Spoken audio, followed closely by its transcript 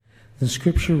The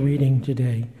scripture reading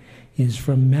today is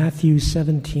from Matthew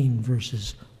 17,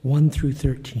 verses 1 through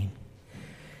 13.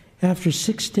 After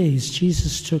 6 days,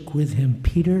 Jesus took with him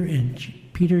Peter,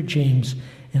 James,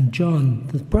 and John,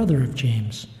 the brother of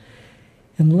James,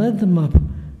 and led them up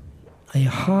a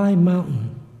high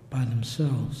mountain by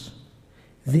themselves.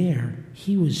 There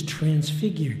he was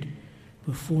transfigured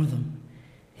before them.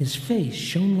 His face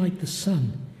shone like the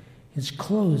sun. His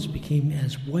clothes became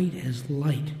as white as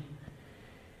light.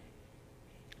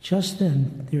 Just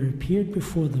then there appeared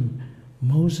before them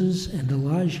Moses and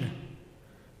Elijah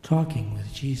talking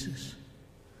with Jesus.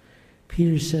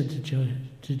 Peter said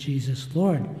to Jesus,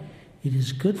 "Lord, it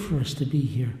is good for us to be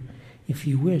here. If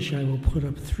you wish, I will put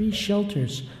up 3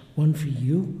 shelters, one for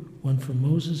you, one for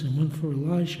Moses, and one for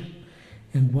Elijah."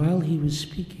 And while he was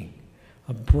speaking,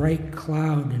 a bright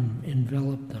cloud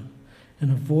enveloped them, and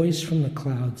a voice from the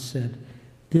cloud said,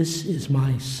 "This is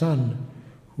my Son,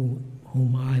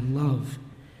 whom I love.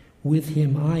 With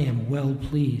him I am well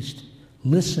pleased.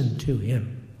 Listen to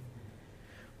him."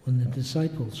 When the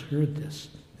disciples heard this,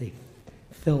 they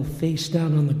fell face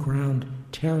down on the ground,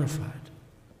 terrified.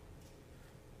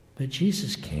 But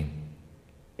Jesus came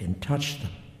and touched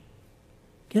them.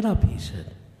 "Get up," he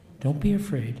said. "Don't be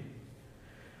afraid."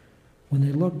 When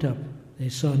they looked up, they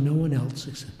saw no one else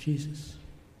except Jesus.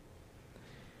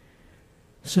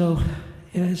 So,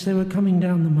 as they were coming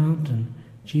down the mountain,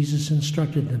 Jesus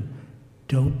instructed them,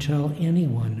 "Don't tell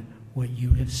anyone what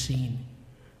you have seen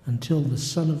until the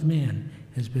Son of Man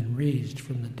has been raised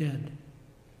from the dead."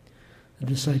 The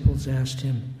disciples asked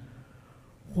him,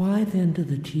 "Why then do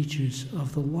the teachers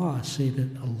of the law say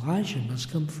that Elijah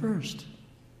must come first?"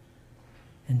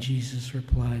 And Jesus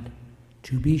replied,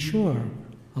 "To be sure,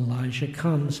 Elijah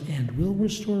comes and will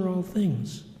restore all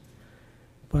things.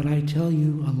 But I tell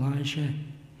you, Elijah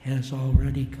has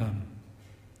already come,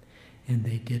 and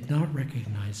they did not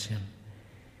recognize him,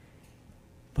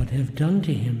 but have done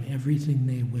to him everything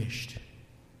they wished.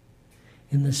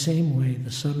 In the same way,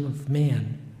 the Son of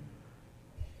Man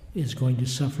is going to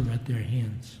suffer at their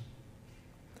hands."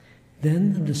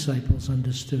 Then the disciples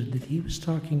understood that he was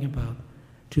talking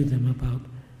to them about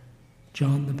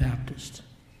John the Baptist.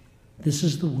 This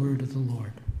is the word of the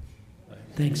Lord.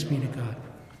 Thanks be to God.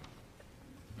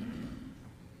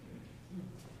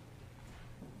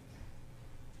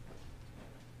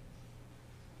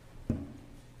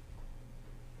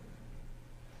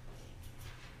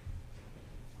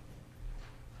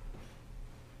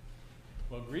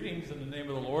 Well, greetings in the name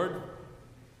of the Lord.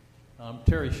 I'm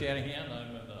Terry Shanahan.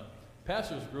 I'm in the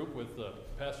pastor's group with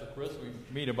Pastor Chris. We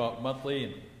meet about monthly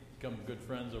and become good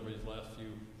friends over these last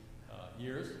few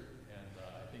years. And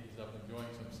I think he's up enjoying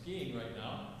some skiing right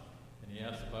now. And he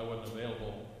asked if I wasn't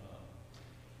available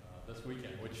this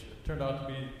weekend, which turned out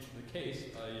to be the case.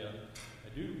 I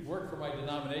do work for my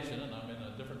denomination, and I'm in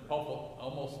a different pulpit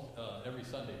almost every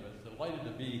Sunday. But delighted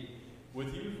to be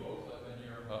with you folks. I've been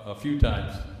here a few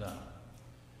times now.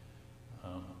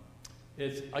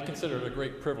 I consider it a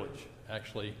great privilege,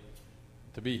 actually,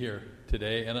 to be here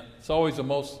today. And it's always the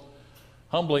most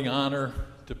humbling honor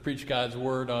to preach God's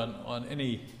word on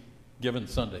any given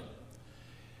Sunday.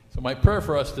 So my prayer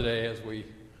for us today as we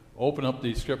open up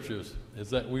these scriptures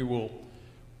is that we will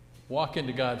walk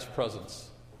into God's presence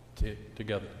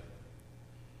together.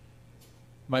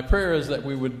 My prayer is that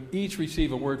we would each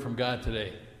receive a word from God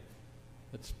today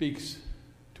that speaks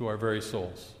to our very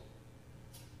souls.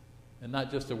 And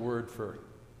not just a word for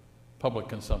public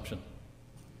consumption,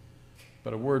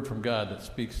 but a word from God that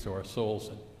speaks to our souls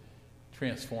and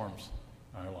transforms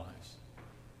our lives.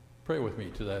 Pray with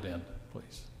me to that end,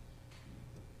 please.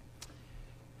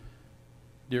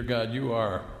 Dear God, you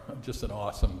are just an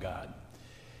awesome God.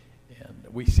 And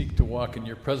we seek to walk in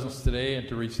your presence today and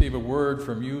to receive a word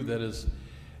from you that is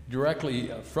directly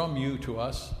from you to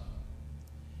us.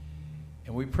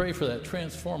 And we pray for that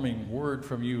transforming word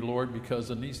from you, Lord,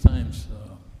 because in these times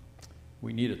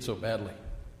we need it so badly.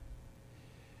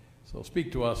 So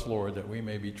speak to us, Lord, that we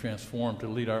may be transformed to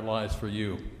lead our lives for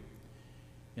you.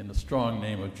 In the strong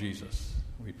name of Jesus,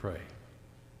 we pray.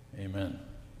 Amen.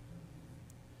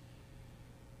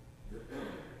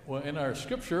 Well, in our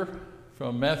scripture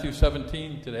from Matthew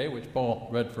 17 today, which Paul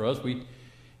read for us, we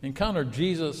encounter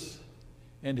Jesus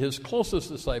and his closest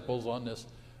disciples on this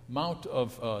Mount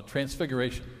of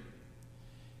Transfiguration.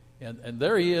 And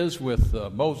there he is with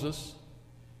Moses,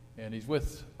 and he's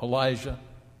with Elijah.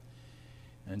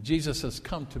 And Jesus has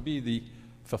come to be the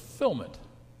fulfillment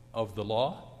of the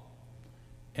law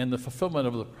and the fulfillment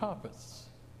of the prophets,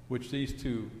 which these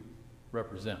two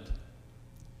represent.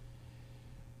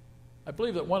 I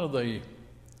believe that one of the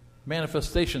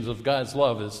manifestations of God's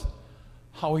love is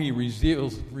how he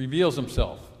reveals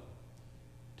himself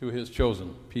to his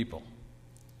chosen people.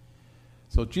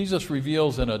 So Jesus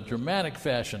reveals in a dramatic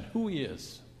fashion who he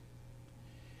is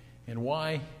and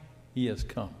why he has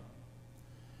come.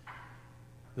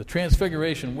 The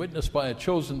transfiguration witnessed by a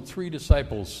chosen 3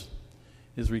 disciples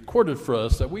is recorded for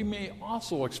us that we may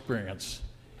also experience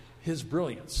his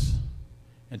brilliance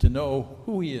and to know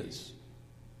who he is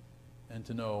and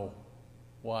to know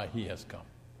why he has come.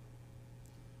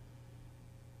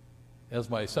 As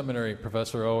my seminary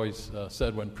professor always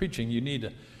said when preaching, you need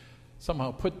to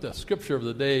somehow put the scripture of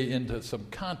the day into some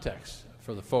context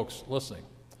for the folks listening.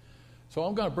 So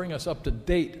I'm going to bring us up to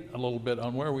date a little bit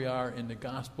on where we are in the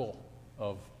Gospel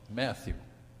of Matthew.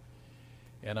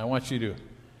 And I want you to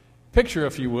picture,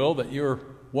 if you will, that you're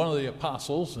one of the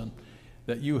apostles and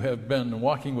that you have been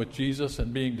walking with Jesus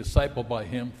and being discipled by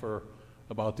him for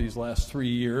about these last 3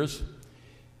 years.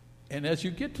 And as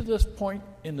you get to this point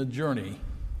in the journey,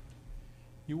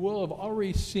 you will have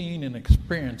already seen and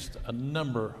experienced a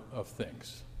number of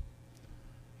things.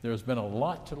 There's been a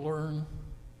lot to learn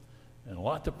and a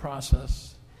lot to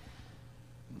process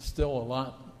and still a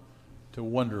lot to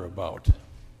wonder about.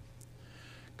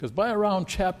 Because by around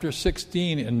chapter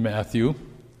 16 in Matthew,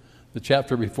 the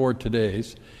chapter before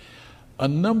today's, a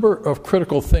number of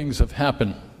critical things have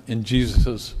happened in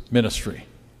Jesus' ministry.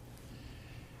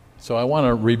 So I want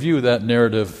to review that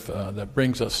narrative that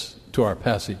brings us to our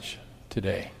passage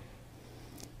today.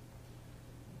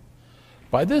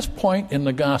 By this point in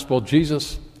the gospel,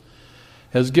 Jesus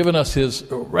has given us his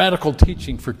radical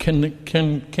teaching for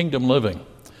kingdom living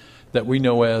that we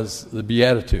know as the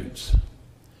Beatitudes.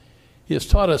 He has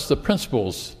taught us the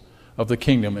principles of the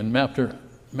kingdom in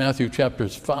Matthew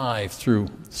chapters 5 through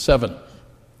 7.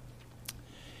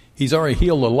 He's already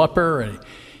healed a leper, and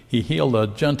he healed a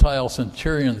Gentile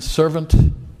centurion's servant.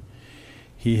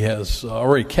 He has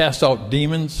already cast out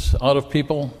demons out of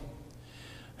people.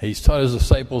 He's taught his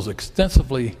disciples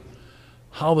extensively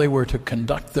how they were to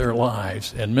conduct their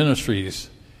lives and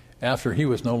ministries after he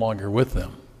was no longer with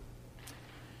them.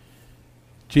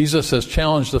 Jesus has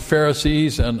challenged the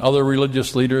Pharisees and other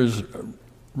religious leaders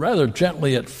rather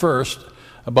gently at first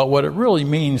about what it really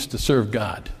means to serve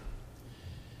God.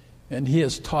 And he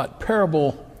has taught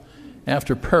parable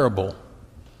after parable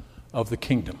of the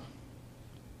kingdom.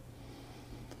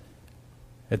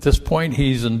 At this point,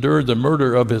 he's endured the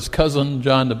murder of his cousin,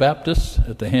 John the Baptist,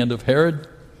 at the hand of Herod.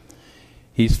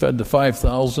 He's fed the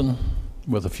 5,000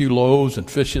 with a few loaves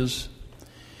and fishes.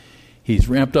 He's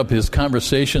ramped up his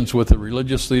conversations with the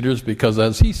religious leaders because,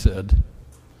 as he said,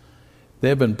 they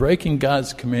have been breaking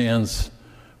God's commands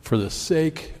for the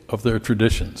sake of their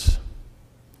traditions.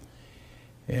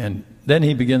 And then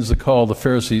he begins to call the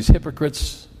Pharisees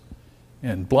hypocrites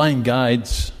and blind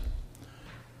guides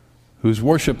whose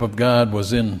worship of God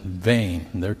was in vain,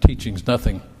 and their teachings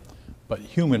nothing but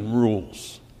human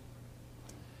rules.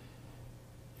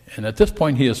 And at this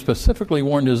point, he has specifically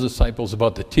warned his disciples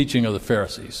about the teaching of the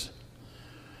Pharisees,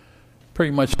 pretty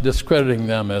much discrediting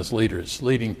them as leaders,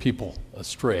 leading people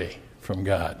astray from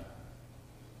God.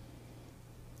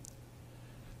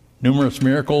 Numerous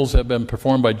miracles have been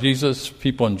performed by Jesus.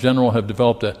 People in general have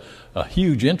developed a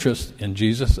huge interest in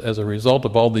Jesus as a result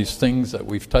of all these things that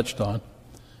we've touched on.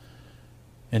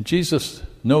 And Jesus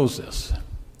knows this.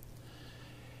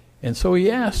 And so he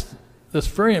asked this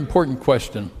very important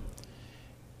question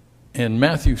in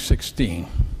Matthew 16.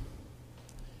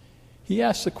 He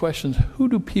asked the question, who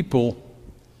do people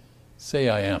say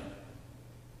I am?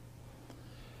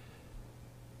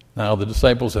 Now, the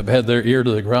disciples have had their ear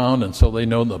to the ground, and so they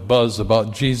know the buzz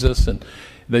about Jesus. And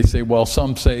they say, well,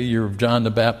 some say you're John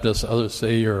the Baptist, others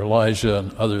say you're Elijah,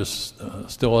 and others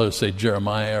say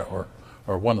Jeremiah or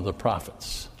one of the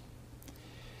prophets.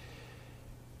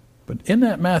 But in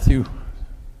that Matthew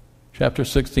chapter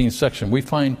 16 section, we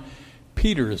find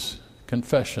Peter's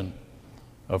confession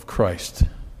of Christ.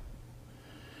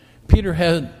 Peter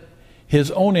had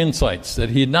his own insights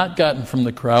that he had not gotten from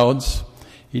the crowds,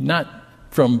 not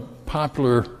from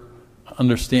popular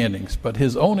understandings, but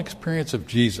his own experience of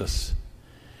Jesus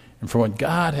and from what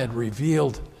God had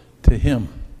revealed to him.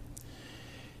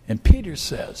 And Peter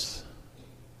says,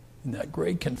 in that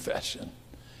great confession,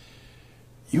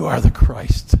 you are the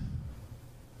Christ.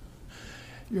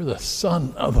 You're the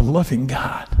Son of the living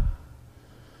God.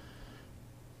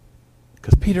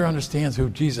 Because Peter understands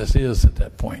who Jesus is at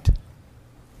that point.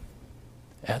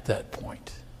 At that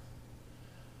point.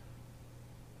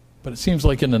 But it seems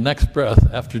like in the next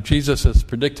breath, after Jesus has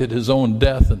predicted his own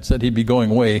death and said he'd be going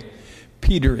away,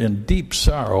 Peter, in deep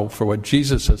sorrow for what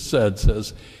Jesus has said,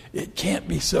 says, it can't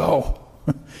be so.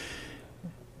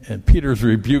 And Peter's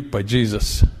rebuked by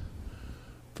Jesus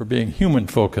for being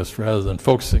human-focused rather than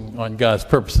focusing on God's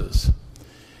purposes.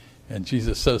 And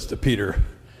Jesus says to Peter,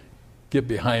 "Get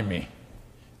behind me,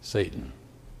 Satan."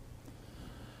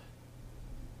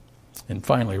 And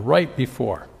finally, right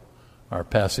before our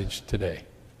passage today,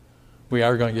 we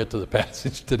are going to get to the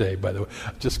passage today, by the way.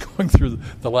 I'm just going through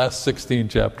the last 16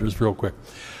 chapters real quick.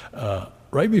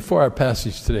 Right before our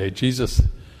passage today, Jesus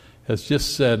has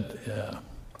just said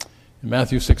in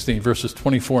Matthew 16, verses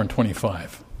 24 and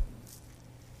 25,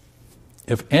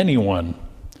 "If anyone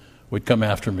would come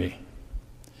after me,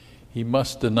 he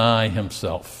must deny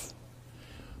himself,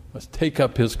 must take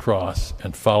up his cross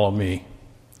and follow me.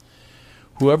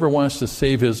 Whoever wants to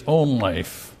save his own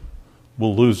life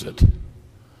will lose it,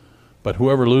 but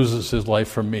whoever loses his life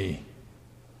for me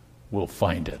will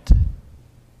find it."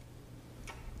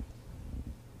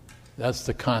 That's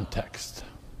the context.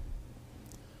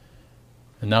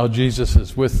 And now Jesus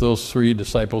is with those 3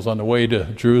 disciples on the way to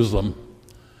Jerusalem.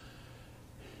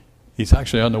 He's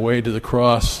actually on the way to the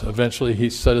cross. Eventually he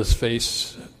set his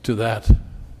face to that.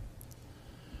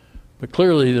 But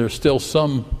clearly there's still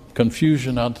some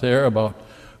confusion out there about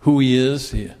who he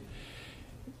is.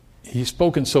 He's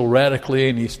spoken so radically,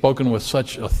 and he's spoken with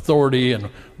such authority and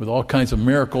with all kinds of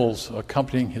miracles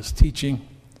accompanying his teaching.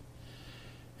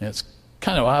 And it's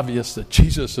kind of obvious that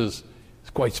Jesus is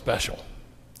quite special.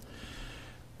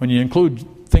 When you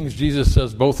include things Jesus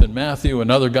says both in Matthew and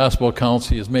other gospel accounts,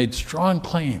 he has made strong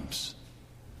claims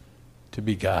to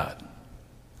be God.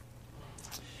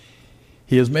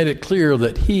 He has made it clear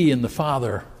that he and the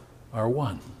Father are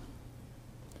one.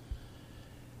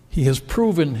 He has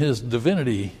proven his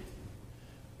divinity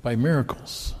by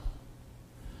miracles.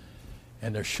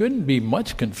 And there shouldn't be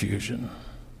much confusion,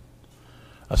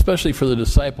 especially for the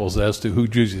disciples, as to who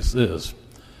Jesus is.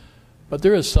 But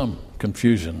there is some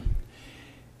confusion.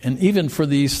 And even for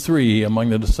these 3 among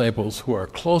the disciples who are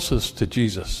closest to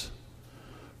Jesus,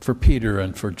 for Peter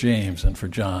and for James and for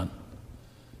John,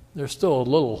 they're still a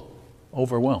little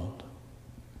overwhelmed.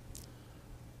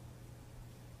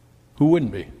 Who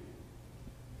wouldn't be?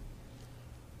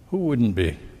 Who wouldn't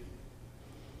be?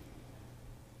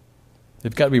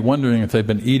 They've got to be wondering if they've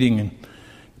been eating and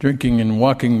drinking and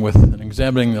walking with and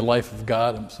examining the life of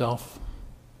God himself.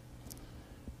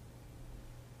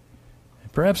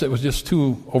 Perhaps it was just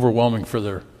too overwhelming for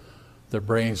their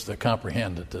brains to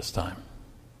comprehend at this time.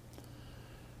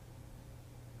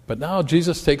 But now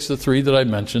Jesus takes the 3 that I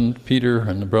mentioned, Peter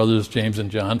and the brothers James and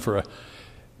John,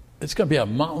 it's going to be a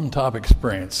mountaintop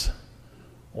experience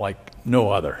like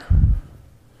no other.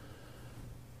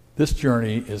 This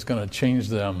journey is going to change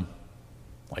them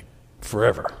like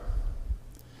forever.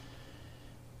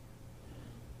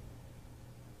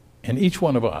 And each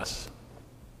one of us,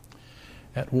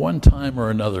 at one time or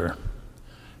another,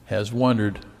 has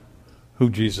wondered who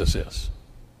Jesus is.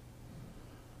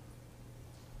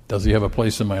 Does he have a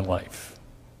place in my life?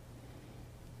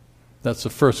 That's the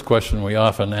first question we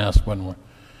often ask when we're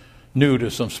new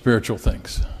to some spiritual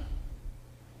things.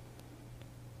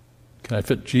 Can I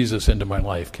fit Jesus into my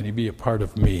life? Can he be a part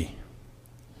of me?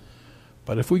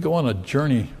 But if we go on a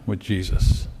journey with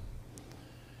Jesus,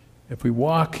 if we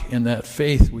walk in that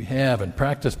faith we have and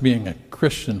practice being a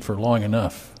Christian for long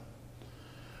enough,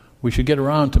 we should get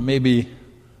around to maybe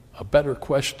a better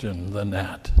question than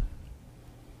that.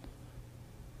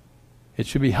 It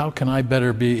should be, how can I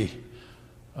better be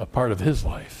a part of his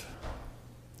life?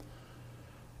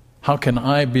 How can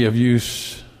I be of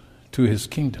use to his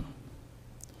kingdom?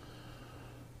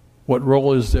 What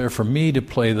role is there for me to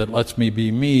play that lets me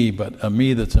be me, but a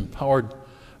me that's empowered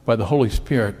by the Holy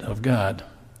Spirit of God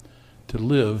to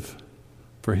live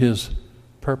for his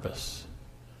purpose,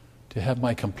 to have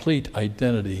my complete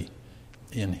identity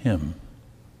in him?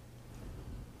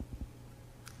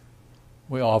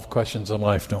 We all have questions in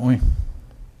life, don't we?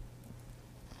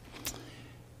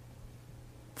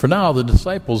 For now, the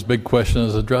disciples' big question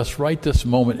is addressed right this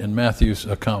moment in Matthew's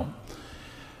account.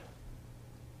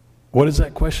 What is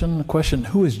that question? The question,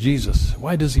 who is Jesus?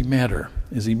 Why does he matter?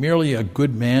 Is he merely a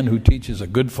good man who teaches a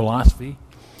good philosophy?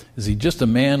 Is he just a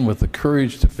man with the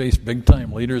courage to face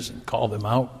big-time leaders and call them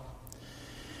out?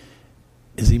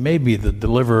 Is he maybe the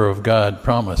deliverer of God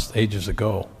promised ages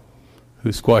ago,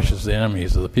 who squashes the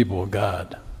enemies of the people of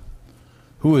God?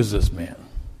 Who is this man?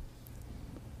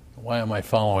 Why am I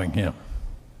following him?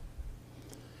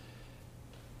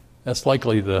 That's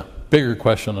likely the bigger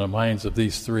question in the minds of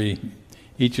these 3,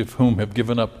 each of whom have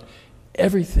given up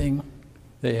everything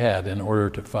they had in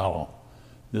order to follow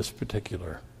this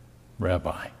particular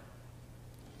rabbi.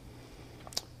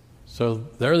 So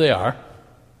there they are.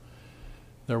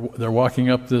 They're walking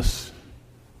up this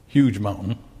huge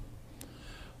mountain.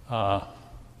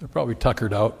 They're probably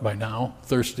tuckered out by now,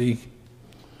 thirsty.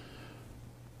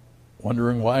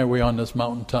 wondering why are we on this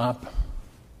mountaintop?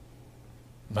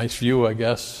 Nice view, I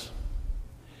guess.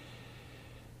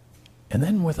 And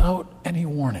then without any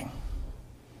warning,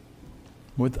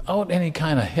 without any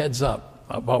kind of heads up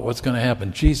about what's going to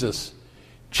happen, Jesus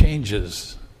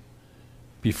changes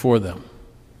before them.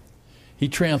 He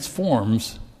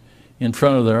transforms in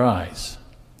front of their eyes.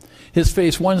 His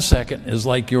face 1 second is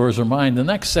like yours or mine. The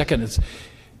next second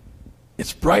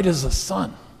it's bright as the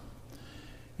sun.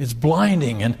 It's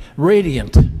blinding and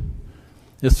radiant.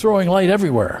 It's throwing light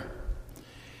everywhere.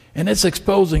 And it's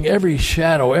exposing every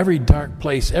shadow, every dark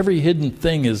place, every hidden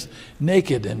thing is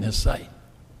naked in his sight.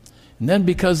 And then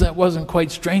because that wasn't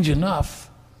quite strange enough,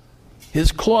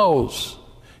 his clothes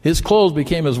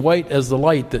became as white as the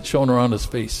light that shone around his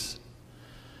face.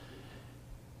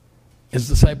 His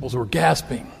disciples were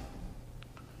gasping.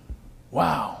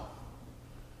 Wow.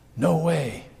 No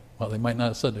way. Well, they might not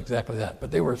have said exactly that,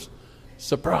 but they were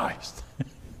surprised.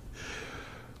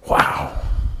 Wow.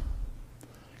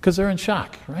 Because they're in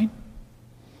shock, right?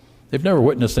 They've never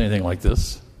witnessed anything like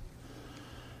this.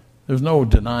 There's no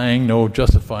denying, no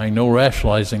justifying, no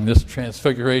rationalizing this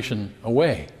transfiguration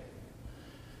away.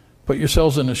 Put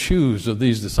yourselves in the shoes of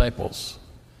these disciples,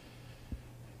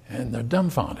 and they're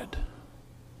dumbfounded.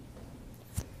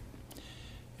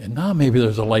 And now maybe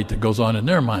there's a light that goes on in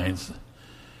their minds.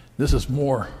 This is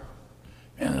more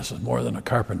than a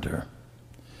carpenter.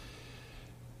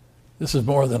 This is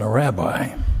more than a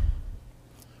rabbi.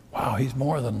 Wow, he's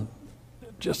more than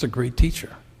just a great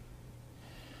teacher.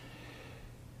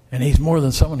 And he's more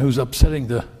than someone who's upsetting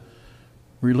the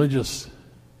religious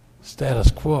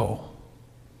status quo.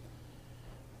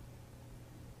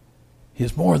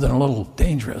 He's more than a little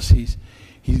dangerous.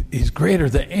 He's greater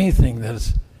than anything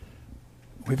that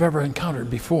we've ever encountered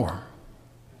before.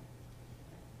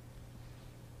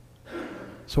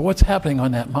 So what's happening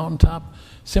on that mountaintop?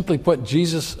 Simply put,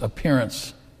 Jesus'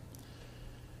 appearance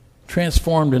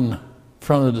transformed in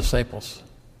front of the disciples.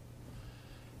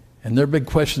 And their big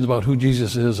questions about who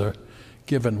Jesus is are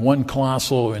given one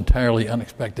colossal, entirely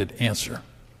unexpected answer.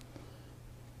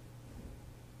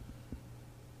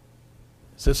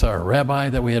 Is this our rabbi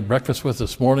that we had breakfast with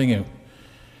this morning and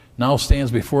now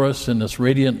stands before us in this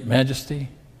radiant majesty,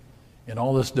 in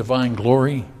all this divine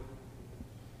glory?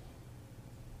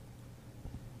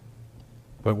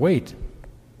 But wait.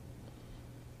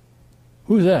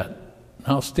 Who's that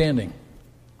now standing,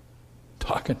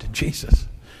 talking to Jesus?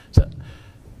 Is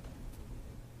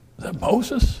that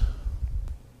Moses?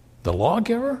 The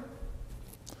lawgiver?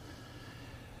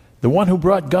 The one who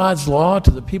brought God's law to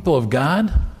the people of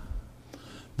God?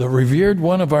 The revered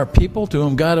one of our people to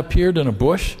whom God appeared in a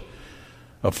bush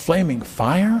of flaming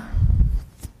fire?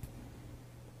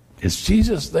 Is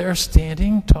Jesus there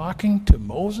standing, talking to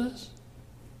Moses?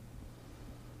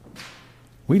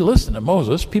 We listen to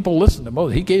Moses. People listen to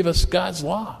Moses. He gave us God's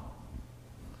law.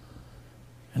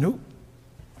 And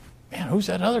who's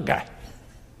that other guy?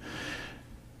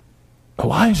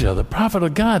 Elijah, the prophet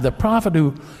of God, the prophet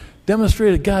who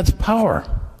demonstrated God's power,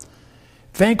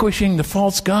 vanquishing the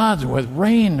false gods with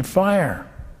rain and fire.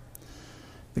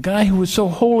 The guy who was so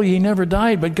holy he never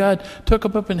died, but God took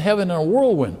him up in heaven in a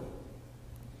whirlwind.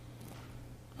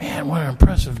 Man, what an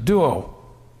impressive duo.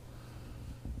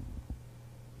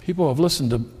 People have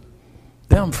listened to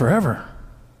them forever.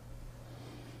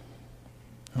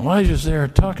 Elijah's there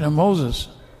talking to Moses,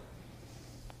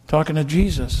 talking to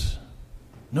Jesus.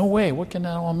 No way. What can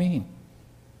that all mean?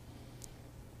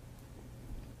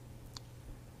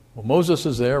 Well, Moses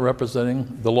is there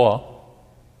representing the law.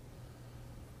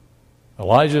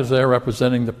 Elijah is there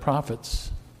representing the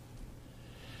prophets.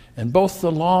 And both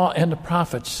the law and the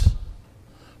prophets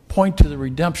point to the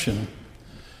redemption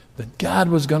that God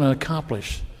was going to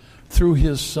accomplish through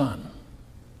his Son.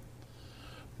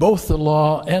 Both the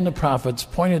law and the prophets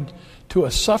pointed to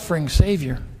a suffering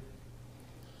Savior.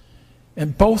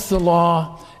 And both the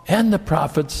law and the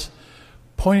prophets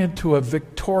pointed to a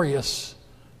victorious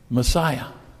Messiah.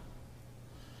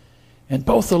 And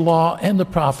both the law and the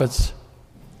prophets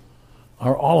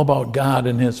are all about God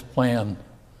and his plan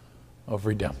of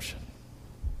redemption.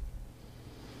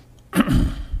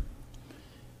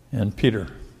 And Peter,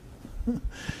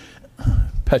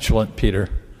 petulant Peter,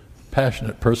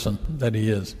 passionate person that he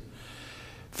is,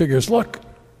 figures, look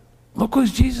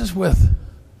who's Jesus with.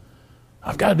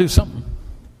 I've got to do something.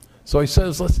 So he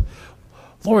says,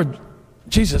 Lord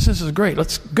Jesus, this is great.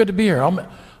 Good to be here.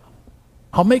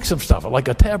 I'll make some stuff, like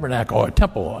a tabernacle or a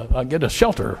temple. I'll get a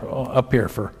shelter up here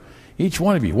for each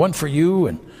one of you. One for you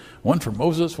and one for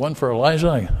Moses, one for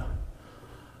Elijah.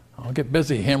 I'll get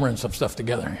busy hammering some stuff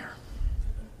together here.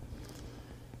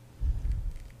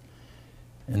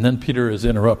 And then Peter is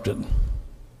interrupted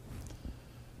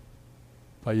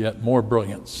by yet more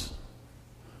brilliance,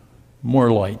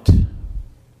 more light.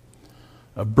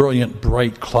 A brilliant,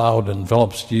 bright cloud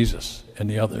envelops Jesus and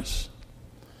the others.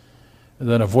 And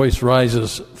then a voice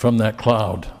rises from that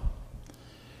cloud. It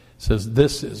says,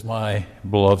 "This is my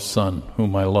beloved Son,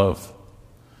 whom I love.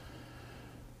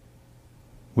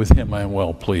 With him I am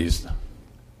well pleased.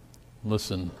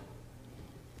 Listen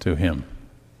to him."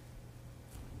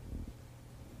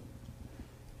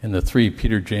 And the three,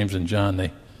 Peter, James, and John,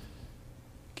 they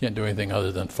can't do anything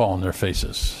other than fall on their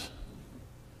faces,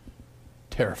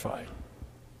 terrified.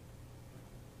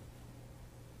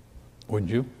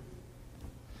 Wouldn't you?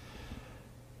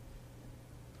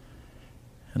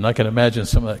 And I can imagine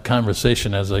some of that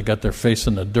conversation as they got their face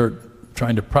in the dirt,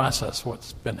 trying to process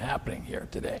what's been happening here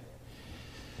today.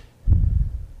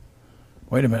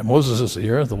 Wait a minute, Moses is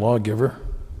here, the lawgiver.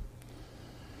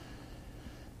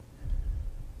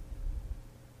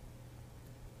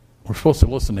 We're supposed to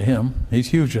listen to him.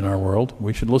 He's huge in our world.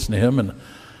 We should listen to him. And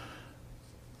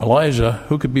Elijah,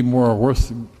 who could be more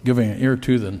worth giving an ear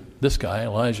to than this guy,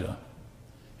 Elijah?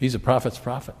 He's a prophet's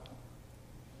prophet.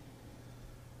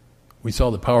 We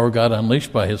saw the power of God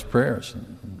unleashed by his prayers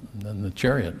and the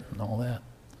chariot and all that.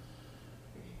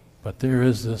 But there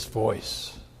is this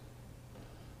voice.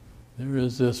 There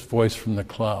is this voice from the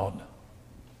cloud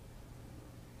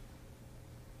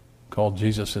called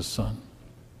Jesus his Son.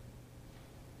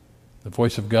 The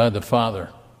voice of God the Father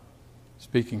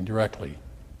speaking directly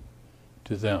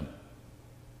to them.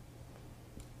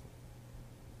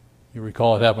 You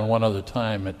recall it happened one other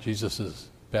time at Jesus'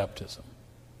 baptism.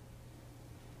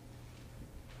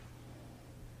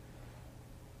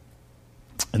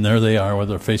 And there they are with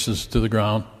their faces to the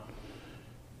ground,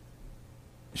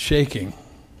 shaking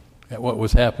at what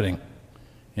was happening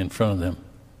in front of them.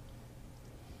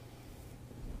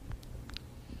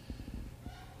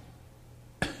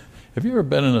 Have you ever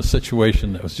been in a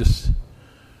situation that was just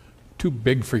too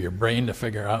big for your brain to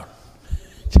figure out?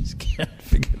 Just can't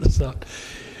figure this out.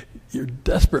 You're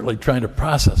desperately trying to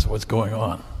process what's going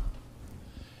on.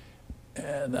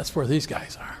 And that's where these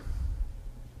guys are.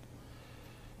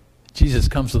 Jesus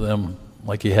comes to them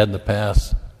like he had in the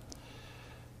past.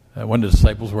 When the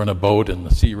disciples were in a boat and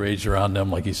the sea raged around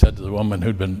them, like he said to the woman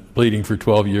who'd been bleeding for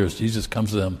 12 years, Jesus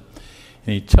comes to them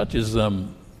and he touches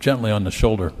them gently on the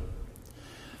shoulder.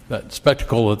 That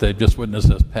spectacle that they just witnessed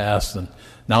has passed, and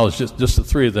now it's just the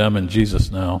three of them and Jesus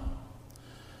now.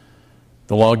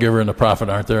 The lawgiver and the prophet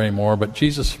aren't there anymore, but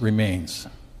Jesus remains.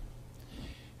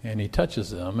 And he touches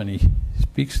them and he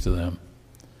speaks to them.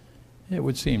 It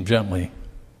would seem gently.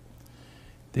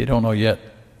 They don't know yet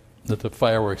that the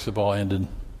fireworks have all ended.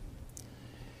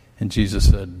 And Jesus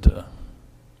said,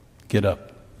 "Get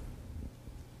up.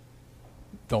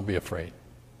 Don't be afraid."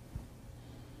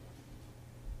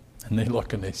 And they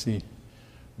look and they see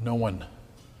no one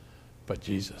but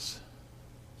Jesus.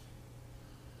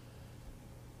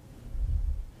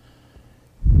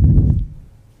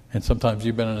 And sometimes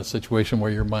you've been in a situation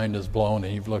where your mind is blown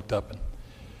and you've looked up and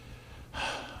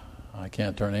I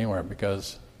can't turn anywhere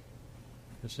because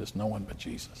there's just no one but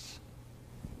Jesus.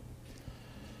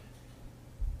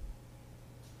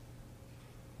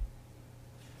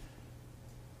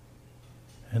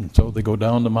 And so they go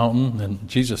down the mountain and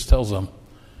Jesus tells them,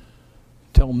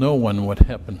 "Tell no one what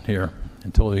happened here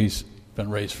until he's been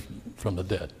raised from the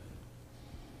dead."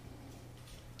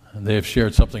 And they have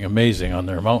shared something amazing on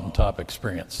their mountaintop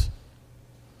experience.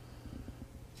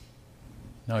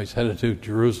 Now he's headed to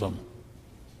Jerusalem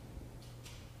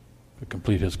to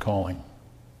complete his calling.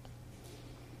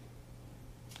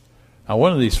 Now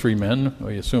one of these three men,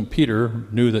 we assume Peter,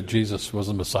 knew that Jesus was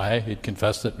the Messiah. He'd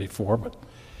confessed it before, but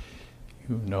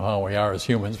you know how we are as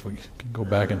humans. We can go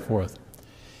back and forth.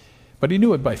 But he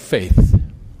knew it by faith.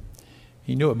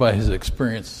 He knew it by his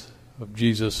experience of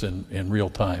Jesus in real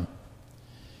time.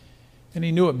 And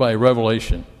he knew it by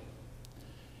revelation.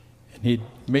 And he'd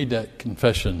made that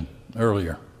confession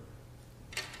earlier.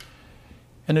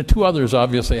 And the two others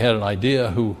obviously had an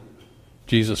idea who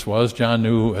Jesus was. John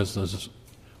knew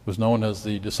was known as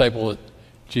the disciple that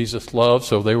Jesus loved,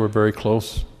 so they were very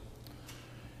close.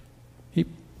 He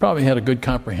probably had a good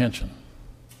comprehension.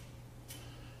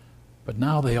 But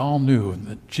now they all knew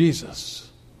that Jesus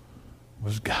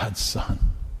was God's Son.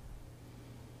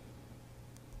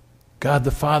 God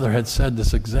the Father had said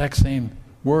this exact same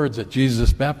words at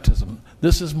Jesus' baptism.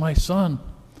 "This is my Son,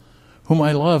 whom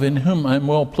I love, in whom I am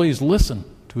well pleased. Listen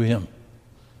to him."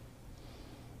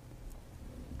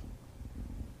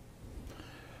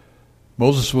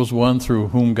 Moses was one through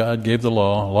whom God gave the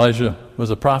law. Elijah was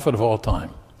a prophet of all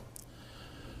time.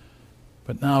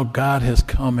 But now God has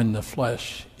come in the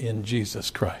flesh in Jesus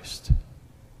Christ.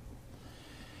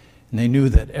 And they knew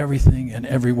that everything and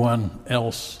everyone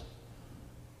else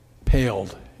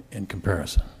paled in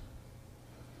comparison.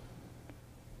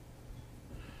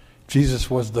 Jesus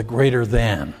was the greater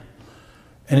than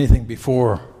anything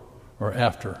before or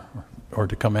after or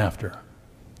to come after.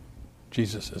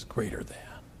 Jesus is greater than.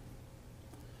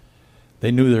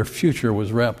 They knew their future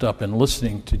was wrapped up in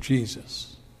listening to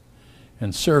Jesus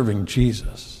and serving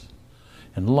Jesus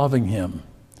and loving him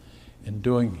and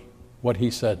doing what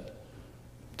he said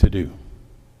to do.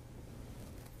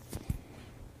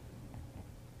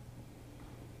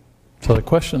 So the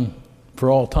question for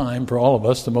all time, for all of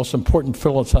us, the most important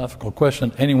philosophical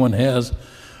question anyone has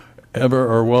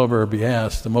ever or will ever be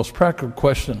asked, the most practical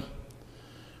question,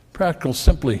 practical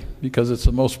simply because it's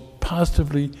the most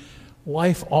positively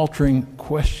life-altering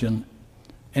question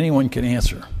anyone can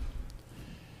answer.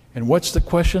 And what's the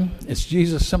question? It's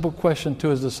Jesus' simple question to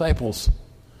his disciples.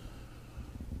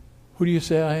 Who do you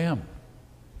say I am?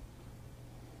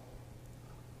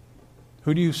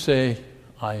 Who do you say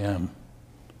I am?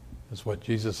 Is what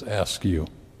Jesus asks you.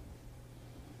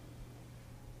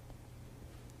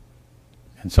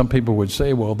 And some people would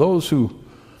say, well, those who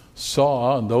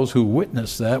saw and those who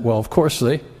witnessed that, well, of course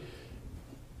they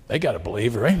got to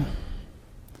believe, right?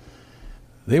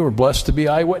 They were blessed to be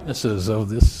eyewitnesses of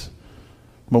this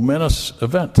momentous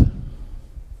event.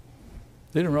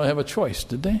 They didn't really have a choice,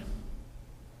 did they?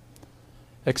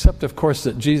 Except, of course,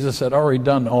 that Jesus had already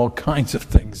done all kinds of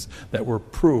things that were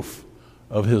proof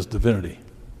of his divinity.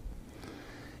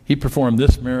 He performed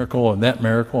this miracle and that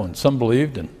miracle, and some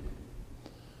believed, and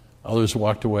others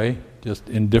walked away just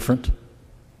indifferent.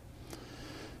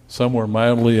 Some were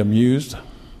mildly amused.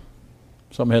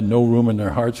 Some had no room in their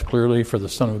hearts, clearly, for the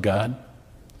Son of God.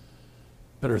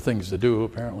 Better things to do,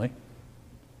 apparently.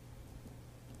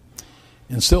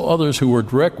 And still others who were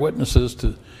direct witnesses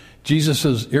to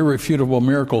Jesus' irrefutable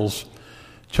miracles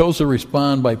chose to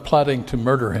respond by plotting to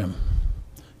murder him,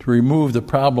 to remove the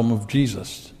problem of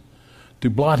Jesus, to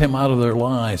blot him out of their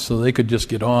lives so they could just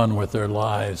get on with their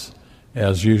lives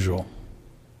as usual.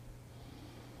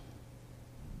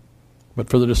 But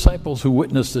for the disciples who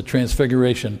witnessed the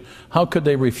transfiguration, how could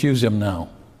they refuse him now?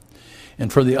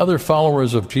 And for the other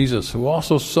followers of Jesus who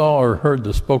also saw or heard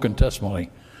the spoken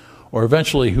testimony, or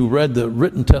eventually who read the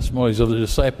written testimonies of the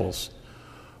disciples,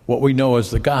 what we know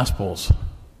as the Gospels,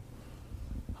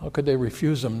 how could they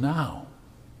refuse him now?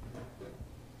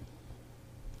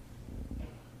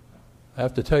 I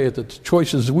have to tell you that the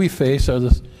choices we face are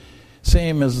the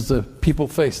same as the people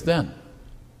faced then.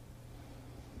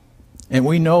 And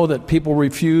we know that people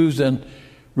refused and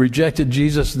rejected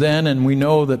Jesus then, and we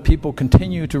know that people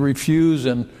continue to refuse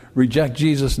and reject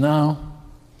Jesus now.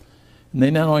 And they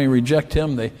not only reject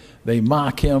him, they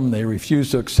mock him, they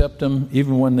refuse to accept him,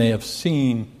 even when they have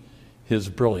seen his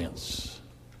brilliance.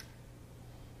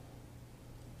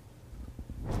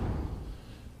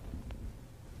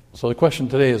 So the question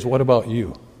today is, what about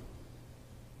you?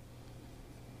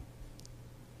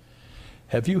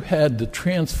 Have you had the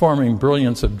transforming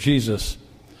brilliance of Jesus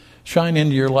shine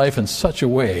into your life in such a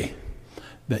way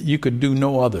that you could do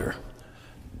no other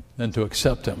than to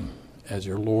accept him as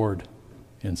your Lord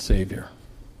and Savior?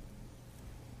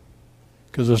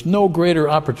 Because there's no greater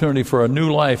opportunity for a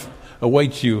new life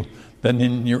awaits you than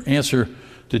in your answer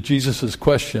to Jesus'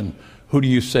 question, who do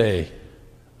you say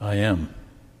I am?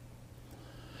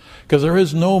 Because there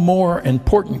is no more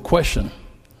important question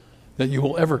that you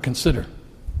will ever consider.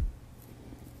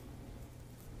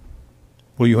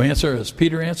 Will you answer as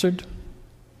Peter answered?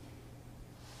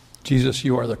 Jesus,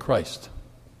 you are the Christ,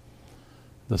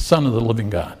 the Son of the living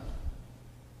God.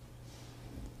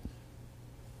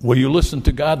 Will you listen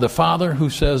to God the Father who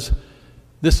says,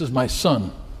 this is my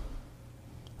Son,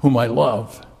 whom I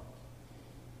love.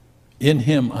 In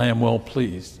him I am well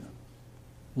pleased.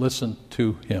 Listen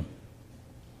to him.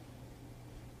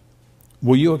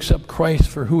 Will you accept Christ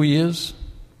for who he is?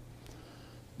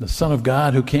 The Son of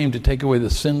God who came to take away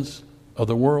the sins of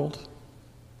the world?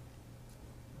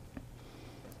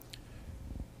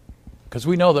 Because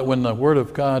we know that when the Word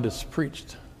of God is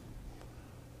preached,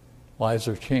 lives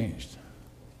are changed.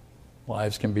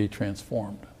 Lives can be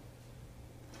transformed.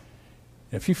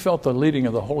 If you felt the leading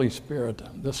of the Holy Spirit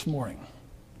this morning,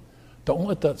 don't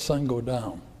let that sun go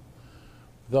down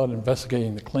without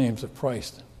investigating the claims of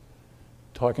Christ,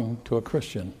 talking to a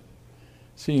Christian,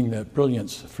 seeing that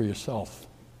brilliance for yourself.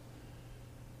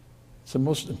 It's the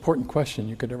most important question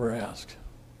you could ever ask.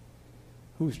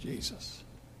 Who's Jesus?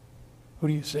 Who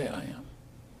do you say I am?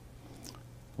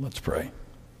 Let's pray.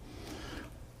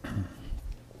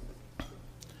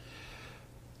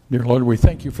 Dear Lord, we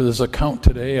thank you for this account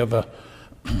today of a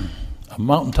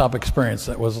mountaintop experience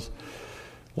that was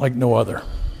like no other.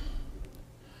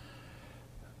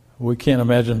 We can't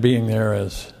imagine being there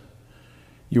as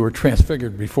you were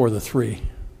transfigured before the three,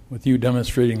 with you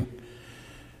demonstrating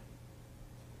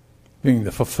being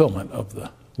the fulfillment of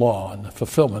the law and the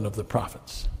fulfillment of the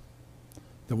prophets,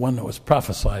 the one that was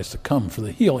prophesied to come for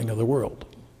the healing of the world.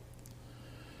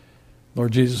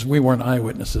 Lord Jesus, we weren't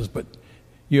eyewitnesses, but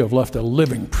you have left a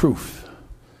living proof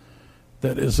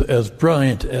that is as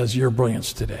brilliant as your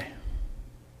brilliance today.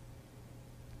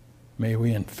 May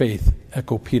we in faith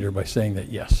echo Peter by saying that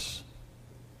yes,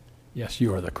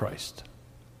 you are the Christ.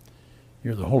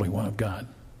 You're the Holy One of God.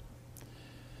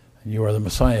 And you are the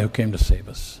Messiah who came to save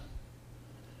us.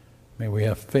 May we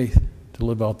have faith to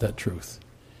live out that truth.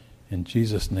 In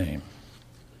Jesus' name,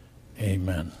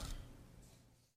 amen.